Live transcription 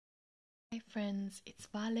friends, it's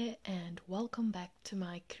Vale and welcome back to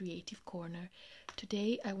my creative corner.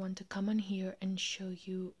 Today I want to come on here and show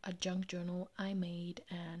you a junk journal I made,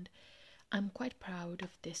 and I'm quite proud of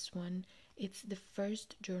this one. It's the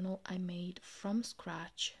first journal I made from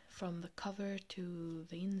scratch, from the cover to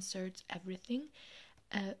the inserts, everything.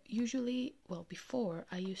 Before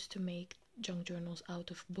I used to make junk journals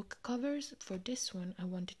out of book covers. For this one I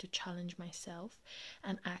wanted to challenge myself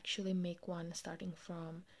and actually make one starting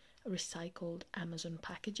from recycled Amazon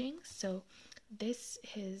packaging. So this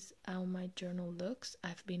is how my journal looks.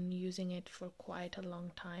 I've been using it for quite a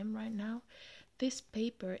long time right now. This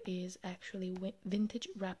paper is actually vintage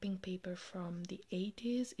wrapping paper from the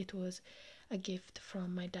 80s. It was a gift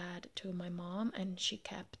from my dad to my mom, and she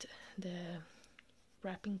kept the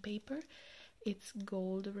wrapping paper. It's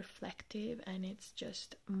gold reflective and it's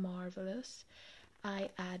just marvelous. I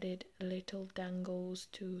added little dangles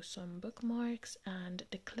to some bookmarks, and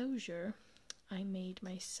the closure I made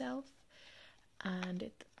myself, and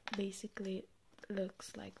it basically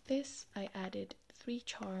looks like this. I added 3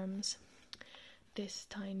 charms, this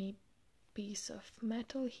tiny piece of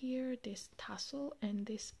metal here, this tassel, and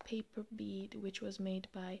this paper bead, which was made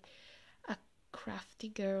by a crafty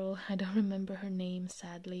girl. I don't remember her name,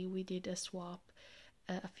 sadly. We did a swap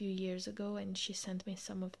a few years ago and she sent me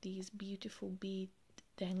some of these beautiful bead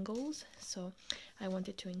dangles, so I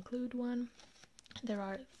wanted to include one. There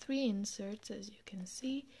are 3 inserts, as you can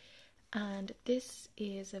see, and this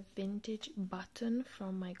is a vintage button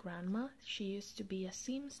from my grandma. She used to be a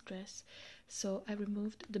seamstress, so I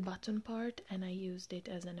removed the button part and I used it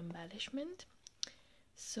as an embellishment.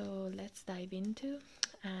 So let's dive into,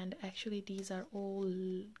 and actually these are all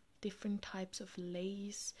different types of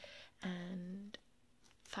lace and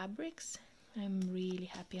fabrics. I'm really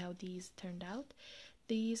happy how these turned out.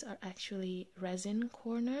 These are actually resin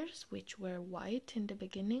corners, which were white in the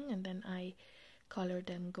beginning, and then I colored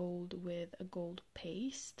them gold with a gold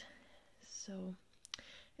paste. So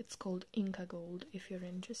it's called Inca Gold if you're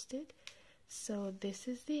interested. So this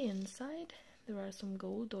is the inside. There are some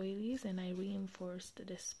gold doilies and I reinforced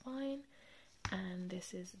the spine, and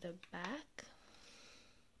this is the back.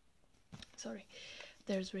 Sorry,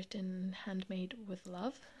 there's written handmade with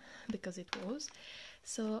love because it was.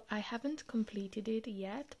 So I haven't completed it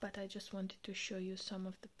yet, but I just wanted to show you some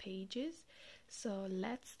of the pages. So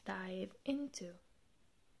let's dive into.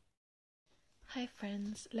 Hi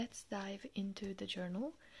friends, let's dive into the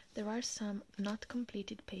journal. There are some not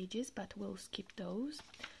completed pages, but we'll skip those.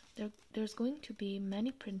 There's going to be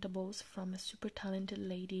many printables from a super talented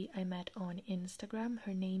lady I met on Instagram.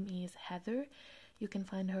 Her name is Heather. You can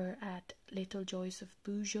find her at Little Joys of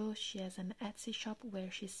Bujo. She has an Etsy shop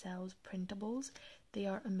where she sells printables. They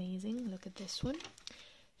are amazing. Look at this one.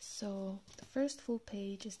 So the first full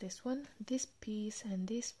page is this one. This piece and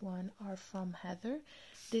this one are from Heather.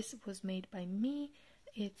 This was made by me.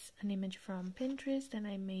 It's an image from Pinterest and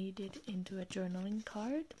I made it into a journaling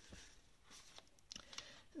card.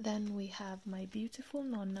 Then we have my beautiful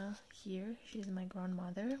nonna here. She's my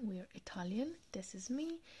grandmother. We're Italian. This is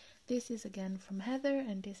me. This is again from Heather,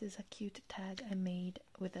 and this is a cute tag I made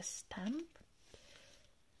with a stamp.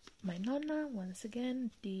 My nonna, once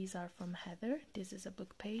again, these are from Heather. This is a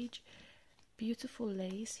book page. Beautiful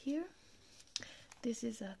lace here. This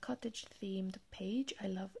is a cottage themed page. I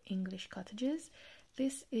love English cottages.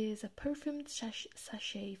 This is a perfumed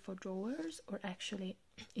sachet for drawers, or actually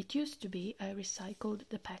it used to be. I recycled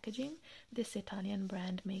the packaging. This Italian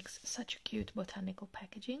brand makes such cute botanical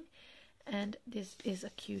packaging, and this is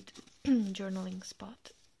a cute journaling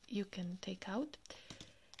spot you can take out.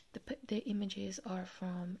 The images are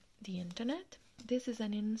from the internet. This is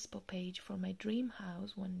an inspo page for my dream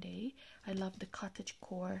house one day. I love the cottage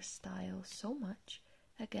core style so much.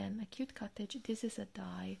 Again, a cute cottage. This is a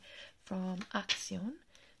die from Action.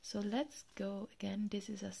 So let's go again. This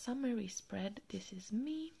is a summary spread. This is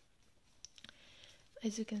me.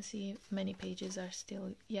 As you can see, many pages are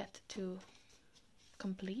still yet to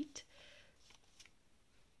complete.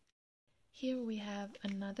 Here we have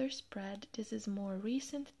another spread. This is more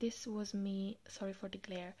recent. This was me, sorry for the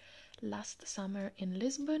glare, last summer in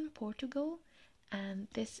Lisbon, Portugal. And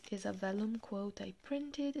this is a vellum quote I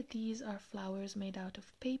printed. These are flowers made out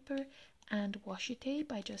of paper and washi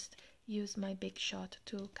tape. I just used my Big Shot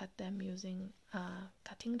to cut them using a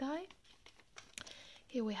cutting die.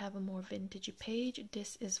 Here we have a more vintagey page.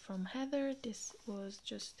 This is from Heather. This was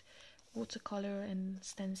just watercolor and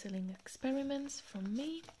stenciling experiments from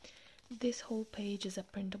me. This whole page is a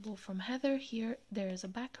printable from Heather. Here there is a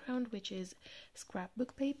background which is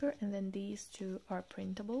scrapbook paper, and then these two are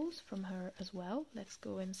printables from her as well. Let's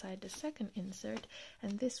go inside the second insert,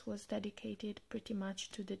 and this was dedicated pretty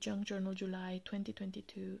much to the Junk Journal July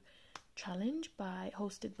 2022 challenge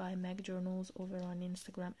hosted by Meg Journals over on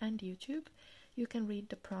Instagram and YouTube. You can read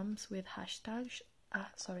the prompts with hashtags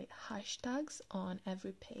on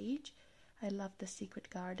every page. I love The Secret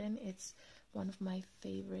Garden. It's one of my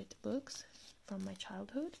favorite books from my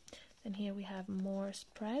childhood. Then here we have more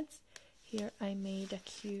spreads. Here I made a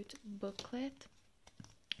cute booklet.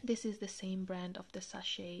 This is the same brand of the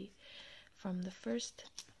sachet from the first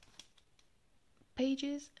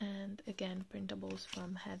pages, and again printables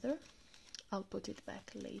from Heather. I'll put it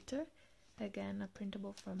back later. Again a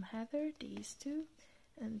printable from Heather, these two,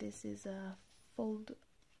 and this is a fold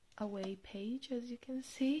away page. As you can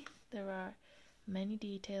see, there are many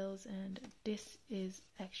details, and this is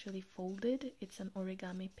actually folded. It's an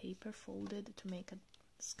origami paper folded to make a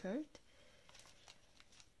skirt.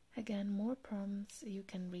 Again, more prompts, you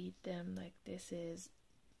can read them, like this is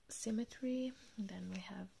symmetry. And then we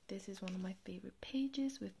have, this is one of my favorite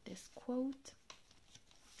pages with this quote.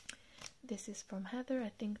 This is from Heather,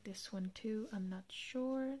 I think this one too, I'm not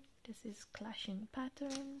sure. This is clashing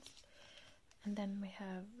patterns. And then we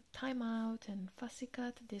have Timeout and Fussy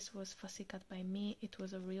Cut. This was Fussy Cut by me. It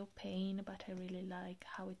was a real pain, but I really like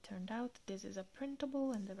how it turned out. This is a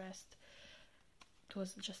printable, and the rest, it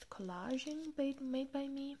was just collaging made by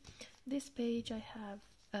me. This page I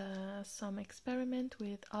have some experiment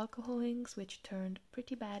with alcohol inks, which turned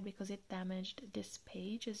pretty bad because it damaged this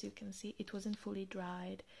page. As you can see, it wasn't fully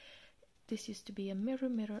dried. This used to be a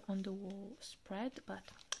mirror on the wall spread, but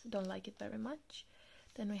don't like it very much.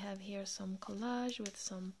 Then we have here some collage with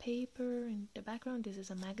some paper in the background. This is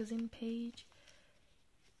a magazine page.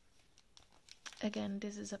 Again,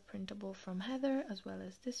 this is a printable from Heather, as well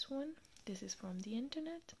as this one. This is from the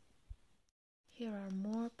internet. Here are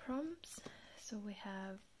more prompts. So we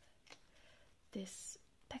have this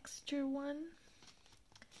texture one.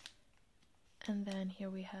 And then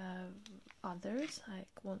here we have others. I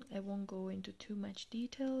won't go into too much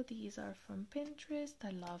detail. These are from Pinterest.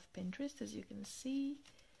 I love Pinterest, as you can see.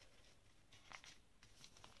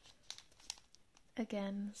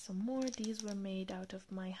 Again, some more. These were made out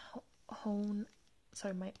of my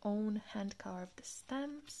own hand-carved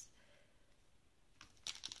stamps.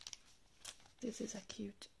 This is a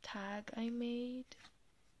cute tag I made.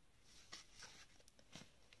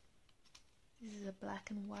 This is a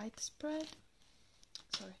black and white spread.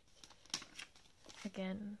 Sorry.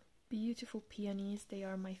 Again, beautiful peonies. They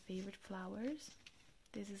are my favorite flowers.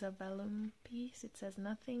 This is a vellum piece. It says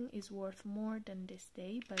 "Nothing is worth more than this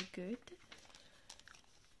day" by Good.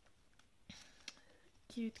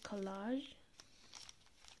 Cute collage.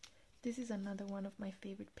 This is another one of my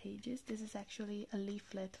favorite pages. This is actually a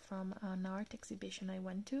leaflet from an art exhibition I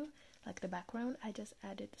went to. Like the background, I just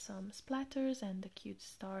added some splatters and the cute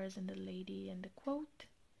stars and the lady and the quote.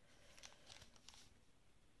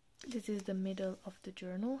 This is the middle of the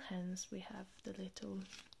journal, hence we have the little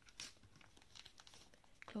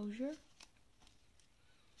closure.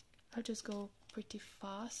 I'll just go pretty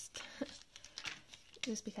fast.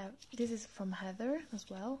 Just because this is from Heather as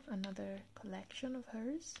well, another collection of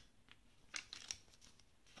hers.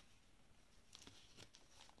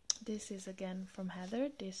 This is again from Heather.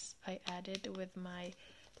 This I added with my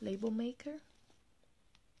label maker.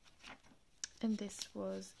 And this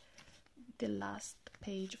was the last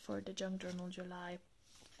page for the Junk Journal July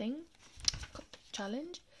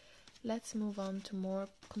challenge. Let's move on to more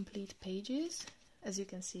complete pages. As you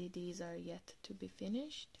can see, these are yet to be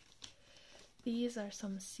finished. These are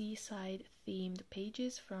some seaside themed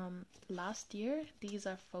pages from last year. These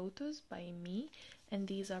are photos by me, and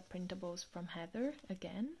these are printables from Heather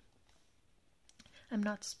again. I'm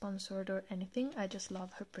not sponsored or anything, I just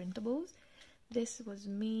love her printables. This was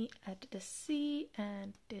me at the sea,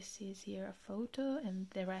 and this is here a photo, and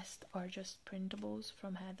the rest are just printables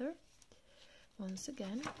from Heather once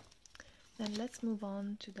again. Then let's move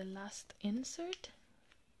on to the last insert.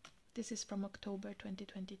 This is from October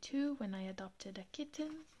 2022, when I adopted a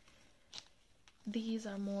kitten. These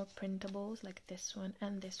are more printables, like this one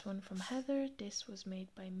and this one from Heather. This was made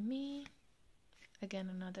by me. Again,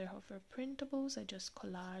 another of her printables. I just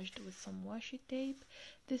collaged with some washi tape.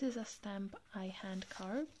 This is a stamp I hand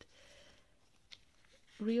carved.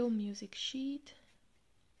 Real music sheet.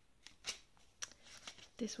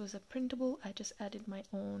 This was a printable. I just added my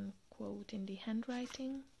own quote in the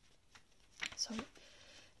handwriting. Sorry.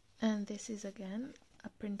 And this is again a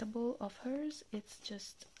printable of hers. It's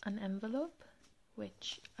just an envelope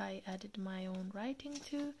which I added my own writing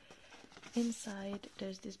to. Inside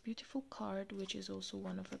there's this beautiful card, which is also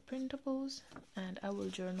one of her printables, and I will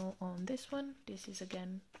journal on this one. This is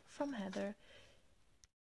again from Heather.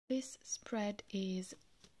 This spread is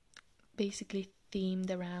basically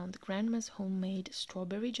themed around Grandma's homemade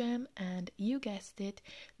strawberry jam, and you guessed it,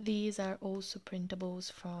 these are also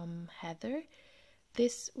printables from Heather.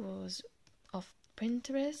 This was of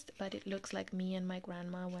Pinterest, but it looks like me and my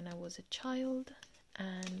grandma when I was a child.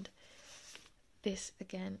 And this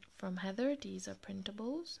again from Heather. These are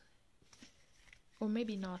printables, or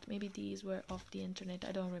maybe not, maybe these were off the internet,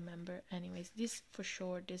 I don't remember. Anyways, this for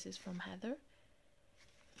sure, this is from Heather.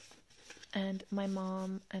 And my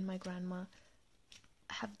mom and my grandma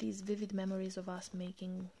have these vivid memories of us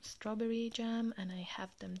making strawberry jam, and I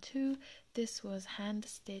have them too. This was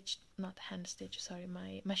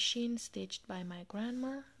my machine stitched by my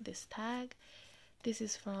grandma, this tag. This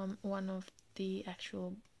is from one of the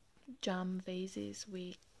actual jam vases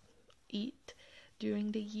we eat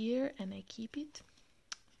during the year, and I keep it.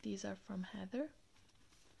 These are from Heather.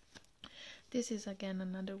 This is again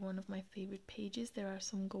another one of my favorite pages. There are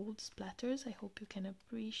some gold splatters. I hope you can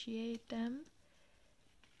appreciate them.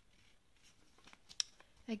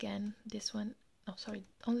 Again, this one, oh sorry,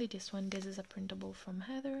 only this one. This is a printable from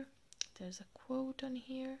Heather. There's a quote on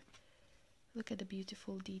here. Look at the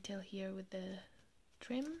beautiful detail here with the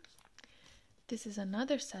trim. This is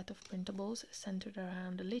another set of printables centered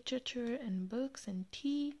around literature and books and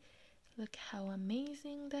tea. Look how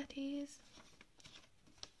amazing that is.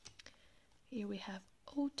 Here we have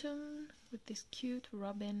autumn with this cute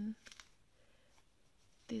robin.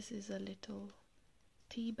 This is a little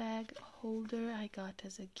tea bag holder I got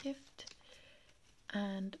as a gift.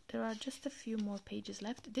 And there are just a few more pages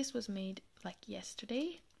left. This was made like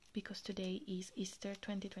yesterday, because today is Easter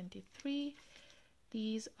 2023.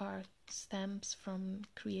 These are stamps from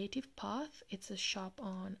Creative Path. It's a shop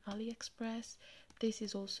on AliExpress. This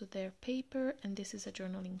is also their paper, and this is a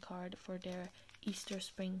journaling card for their Easter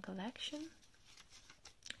Spring collection.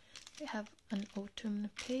 We have an autumn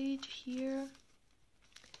page here.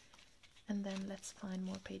 And then let's find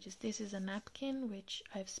more pages. This is a napkin which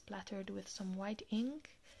I've splattered with some white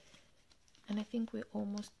ink. And I think we're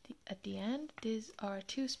almost at the end. These are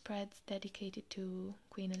two spreads dedicated to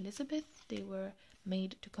Queen Elizabeth. They were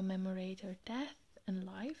made to commemorate her death and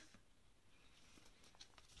life.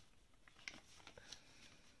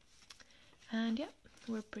 And yeah,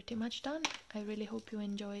 we're pretty much done. I really hope you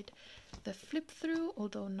enjoyed the flip through,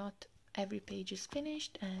 although not every page is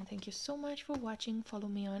finished. And thank you so much for watching. Follow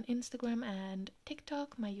me on Instagram and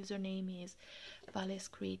TikTok. My username is Vale's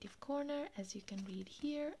Creative Corner, as you can read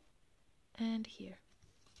here and here.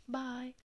 Bye!